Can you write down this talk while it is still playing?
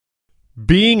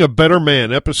Being a Better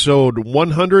Man, episode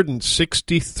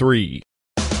 163.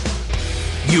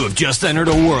 You have just entered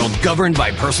a world governed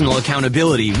by personal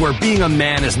accountability, where being a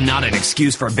man is not an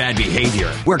excuse for bad behavior,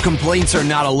 where complaints are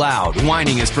not allowed,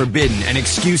 whining is forbidden, and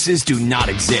excuses do not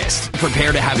exist.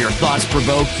 Prepare to have your thoughts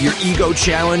provoked, your ego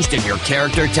challenged, and your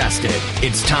character tested.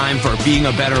 It's time for Being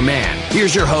a Better Man.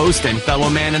 Here's your host and fellow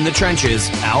man in the trenches,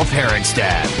 Alf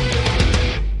Herigstad.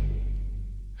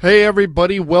 Hey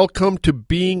everybody, welcome to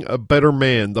Being a Better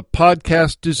Man, the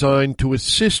podcast designed to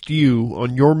assist you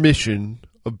on your mission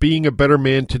of being a better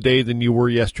man today than you were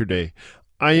yesterday.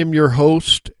 I am your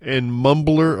host and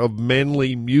mumbler of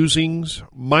manly musings.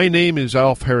 My name is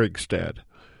Alf Herigstad.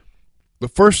 The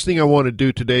first thing I want to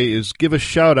do today is give a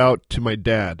shout out to my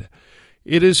dad.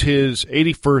 It is his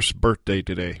 81st birthday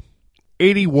today.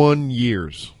 81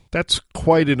 years. That's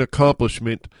quite an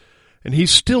accomplishment, and he's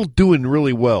still doing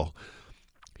really well.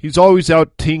 He's always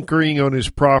out tinkering on his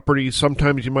property.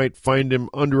 Sometimes you might find him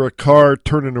under a car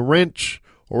turning a wrench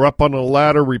or up on a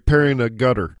ladder repairing a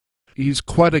gutter. He's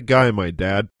quite a guy, my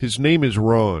dad. His name is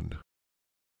Ron.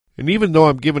 And even though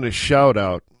I'm giving a shout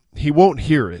out, he won't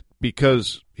hear it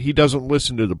because he doesn't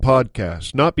listen to the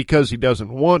podcast. Not because he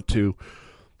doesn't want to,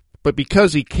 but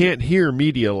because he can't hear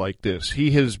media like this.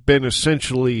 He has been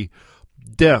essentially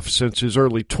deaf since his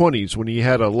early 20s when he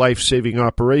had a life-saving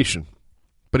operation.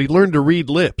 But he learned to read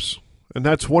lips, and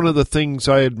that's one of the things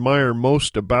I admire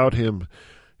most about him,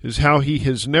 is how he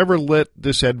has never let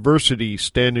this adversity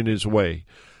stand in his way.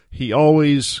 He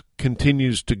always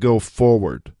continues to go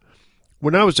forward.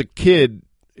 When I was a kid,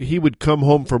 he would come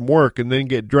home from work and then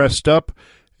get dressed up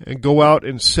and go out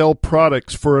and sell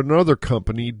products for another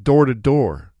company door to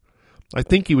door. I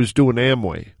think he was doing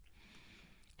Amway.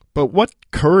 But what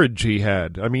courage he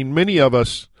had. I mean, many of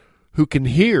us who can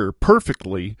hear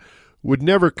perfectly would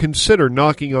never consider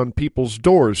knocking on people's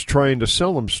doors trying to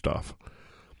sell them stuff.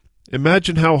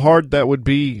 Imagine how hard that would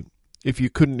be if you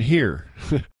couldn't hear.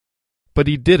 But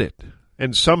he did it,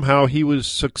 and somehow he was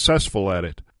successful at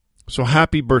it. So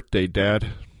happy birthday, Dad.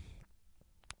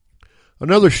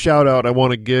 Another shout-out I want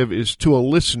to give is to a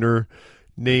listener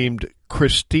named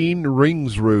Christine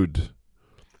Ringsrud.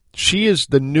 She is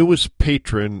the newest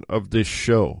patron of this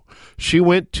show. She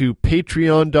went to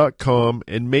patreon.com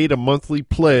and made a monthly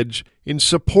pledge in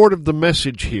support of the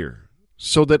message here,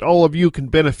 so that all of you can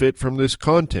benefit from this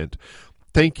content.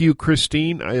 Thank you,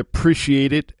 Christine. I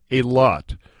appreciate it a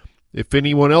lot. If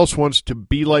anyone else wants to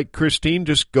be like Christine,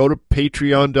 just go to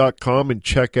patreon.com and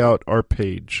check out our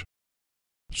page.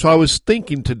 So I was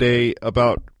thinking today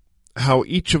about how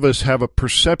each of us have a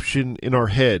perception in our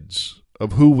heads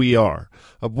of who we are,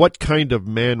 of what kind of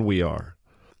man we are.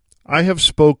 I have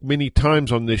spoke many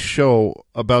times on this show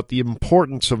about the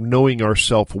importance of knowing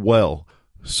ourselves well,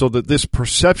 so that this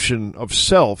perception of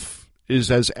self is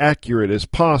as accurate as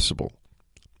possible.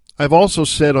 I've also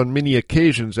said on many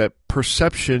occasions that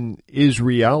perception is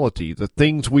reality. The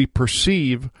things we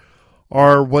perceive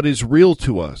are what is real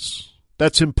to us.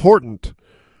 That's important,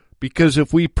 because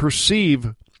if we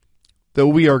perceive that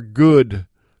we are good,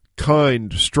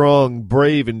 kind, strong,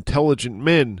 brave, intelligent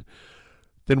men,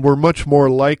 then we're much more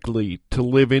likely to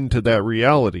live into that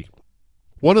reality.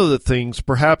 One of the things,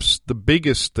 perhaps the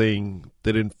biggest thing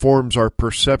that informs our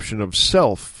perception of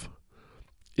self,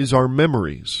 is our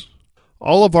memories.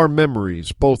 All of our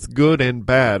memories, both good and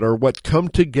bad, are what come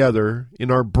together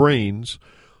in our brains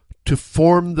to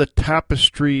form the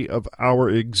tapestry of our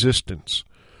existence.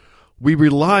 We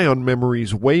rely on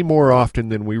memories way more often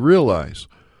than we realize.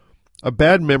 A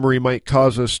bad memory might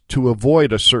cause us to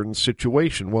avoid a certain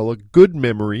situation, while a good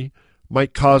memory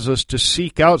might cause us to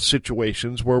seek out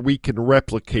situations where we can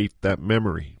replicate that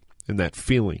memory and that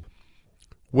feeling.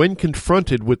 When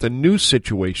confronted with a new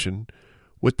situation,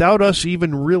 without us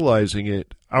even realizing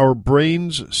it, our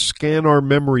brains scan our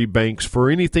memory banks for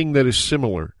anything that is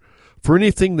similar, for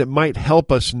anything that might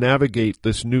help us navigate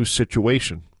this new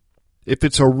situation. If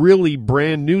it's a really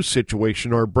brand new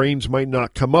situation, our brains might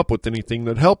not come up with anything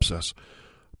that helps us,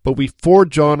 but we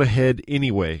forge on ahead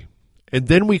anyway, and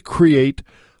then we create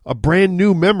a brand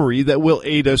new memory that will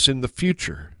aid us in the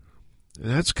future. And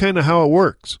that's kind of how it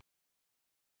works.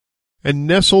 And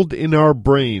nestled in our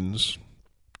brains,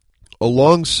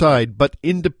 alongside but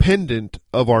independent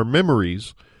of our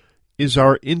memories, is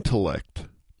our intellect,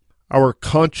 our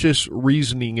conscious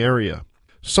reasoning area.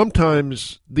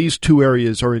 Sometimes these two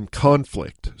areas are in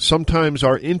conflict. Sometimes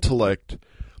our intellect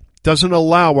doesn't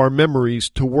allow our memories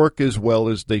to work as well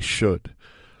as they should.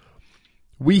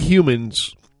 We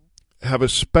humans have a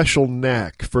special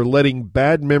knack for letting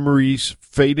bad memories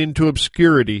fade into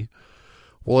obscurity,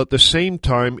 while at the same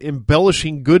time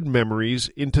embellishing good memories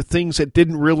into things that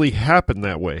didn't really happen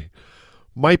that way.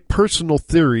 My personal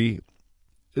theory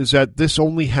is that this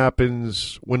only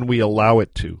happens when we allow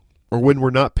it to, or when we're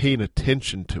not paying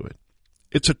attention to it.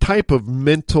 It's a type of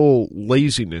mental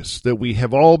laziness that we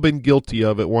have all been guilty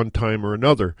of at one time or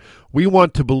another. We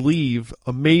want to believe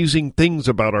amazing things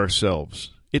about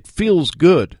ourselves. It feels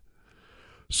good.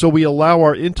 So we allow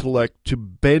our intellect to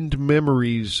bend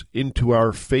memories into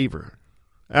our favor.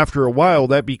 After a while,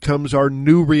 that becomes our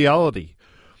new reality,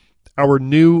 our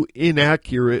new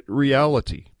inaccurate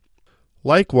reality.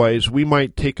 Likewise, we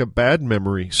might take a bad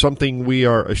memory, something we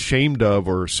are ashamed of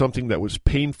or something that was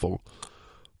painful,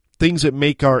 things that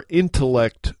make our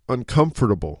intellect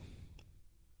uncomfortable.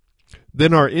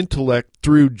 Then our intellect,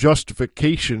 through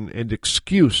justification and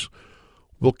excuse,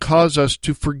 will cause us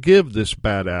to forgive this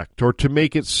bad act or to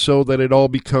make it so that it all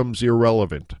becomes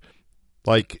irrelevant.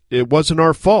 Like, it wasn't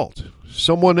our fault.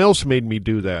 Someone else made me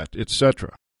do that,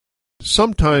 etc.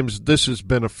 Sometimes this is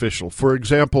beneficial. For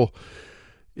example,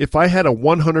 if I had a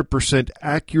 100%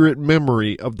 accurate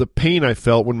memory of the pain I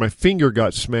felt when my finger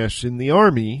got smashed in the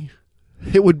army,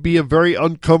 it would be a very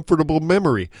uncomfortable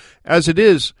memory. As it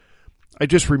is, I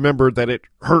just remember that it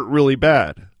hurt really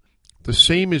bad. The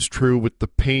same is true with the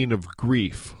pain of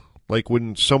grief, like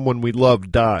when someone we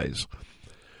love dies.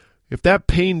 If that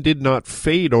pain did not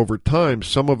fade over time,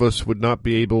 some of us would not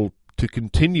be able to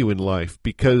continue in life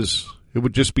because it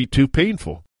would just be too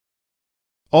painful.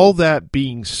 All that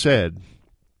being said,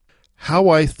 how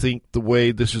I think the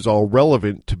way this is all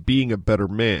relevant to being a better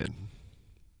man.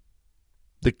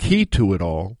 The key to it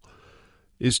all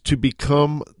is to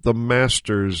become the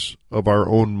masters of our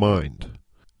own mind.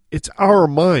 It's our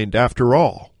mind, after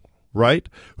all, right?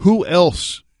 Who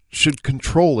else should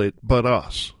control it but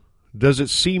us? Does it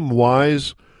seem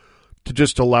wise to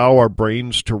just allow our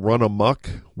brains to run amok,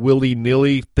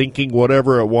 willy-nilly, thinking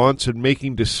whatever it wants and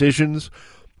making decisions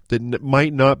that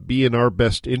might not be in our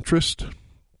best interest?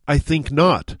 I think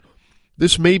not.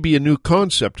 This may be a new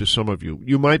concept to some of you.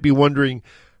 You might be wondering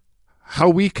how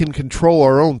we can control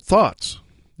our own thoughts.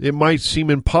 It might seem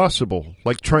impossible,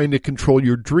 like trying to control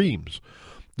your dreams.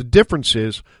 The difference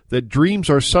is that dreams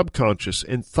are subconscious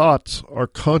and thoughts are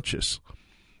conscious.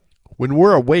 When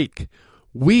we're awake,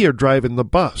 we are driving the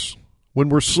bus. When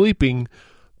we're sleeping,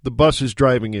 the bus is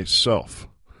driving itself.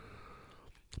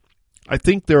 I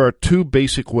think there are two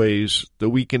basic ways that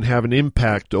we can have an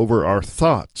impact over our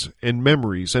thoughts and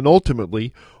memories, and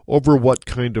ultimately over what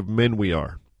kind of men we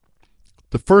are.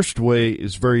 The first way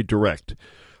is very direct.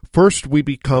 First, we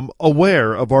become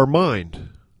aware of our mind,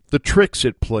 the tricks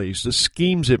it plays, the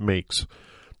schemes it makes,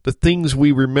 the things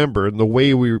we remember and the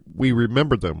way we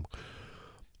remember them.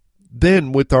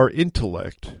 Then, with our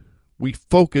intellect, we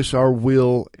focus our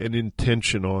will and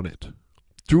intention on it.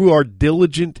 Through our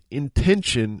diligent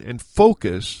intention and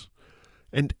focus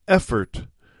and effort,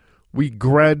 we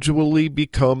gradually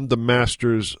become the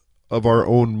masters of our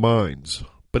own minds.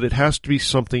 But it has to be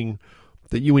something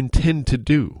that you intend to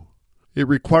do. It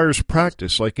requires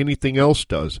practice like anything else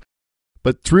does.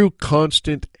 But through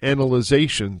constant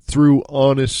analyzation, through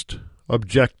honest,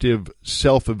 objective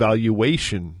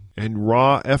self-evaluation and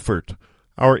raw effort,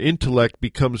 our intellect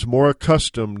becomes more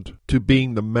accustomed to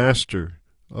being the master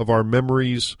of our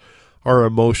memories, our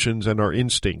emotions, and our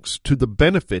instincts, to the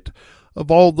benefit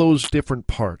of all those different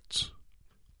parts.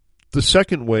 The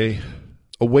second way,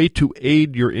 a way to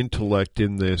aid your intellect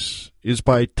in this, is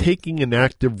by taking an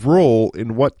active role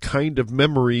in what kind of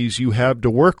memories you have to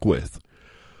work with.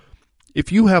 If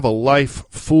you have a life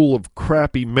full of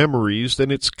crappy memories,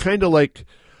 then it's kind of like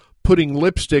putting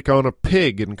lipstick on a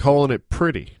pig and calling it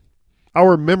pretty.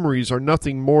 Our memories are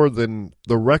nothing more than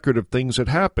the record of things that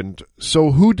happened.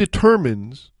 So who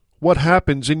determines what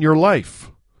happens in your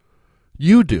life?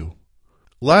 You do.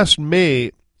 Last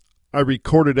May, I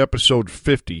recorded episode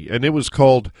 50, and it was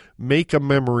called Make a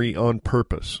Memory on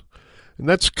Purpose. And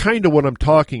that's kind of what I'm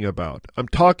talking about. I'm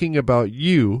talking about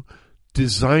you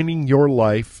designing your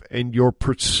life and your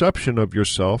perception of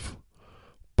yourself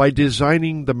by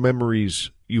designing the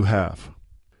memories you have.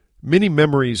 Many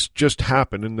memories just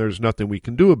happen and there's nothing we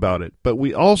can do about it, but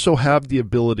we also have the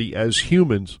ability as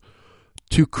humans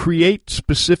to create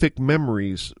specific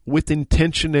memories with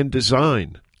intention and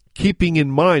design, keeping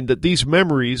in mind that these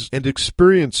memories and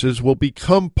experiences will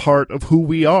become part of who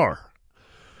we are.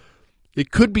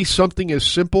 It could be something as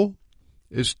simple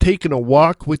as taking a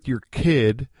walk with your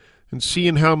kid and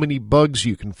seeing how many bugs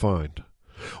you can find,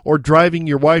 or driving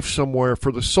your wife somewhere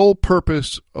for the sole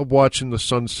purpose of watching the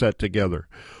sunset together,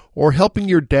 or helping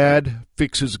your dad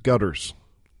fix his gutters.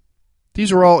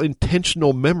 These are all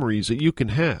intentional memories that you can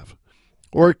have.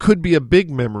 Or it could be a big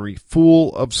memory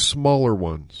full of smaller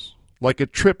ones, like a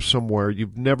trip somewhere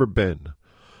you've never been.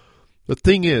 The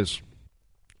thing is,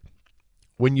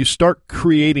 when you start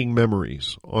creating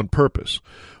memories on purpose,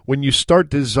 when you start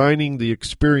designing the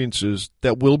experiences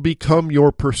that will become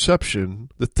your perception,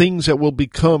 the things that will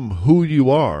become who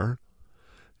you are,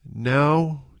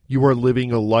 now you are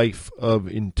living a life of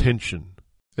intention.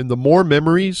 And the more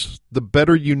memories, the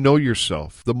better you know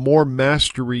yourself, the more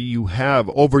mastery you have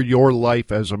over your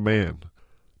life as a man.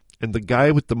 And the guy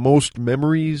with the most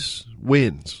memories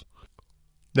wins.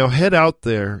 Now head out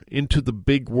there into the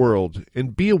big world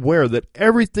and be aware that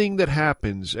everything that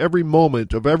happens, every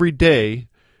moment of every day,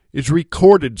 is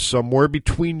recorded somewhere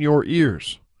between your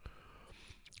ears.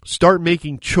 Start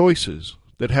making choices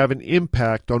that have an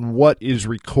impact on what is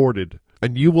recorded,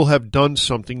 and you will have done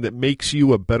something that makes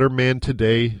you a better man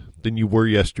today than you were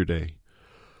yesterday.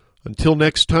 Until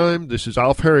next time, this is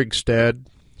Alf Herigstad,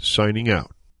 signing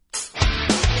out.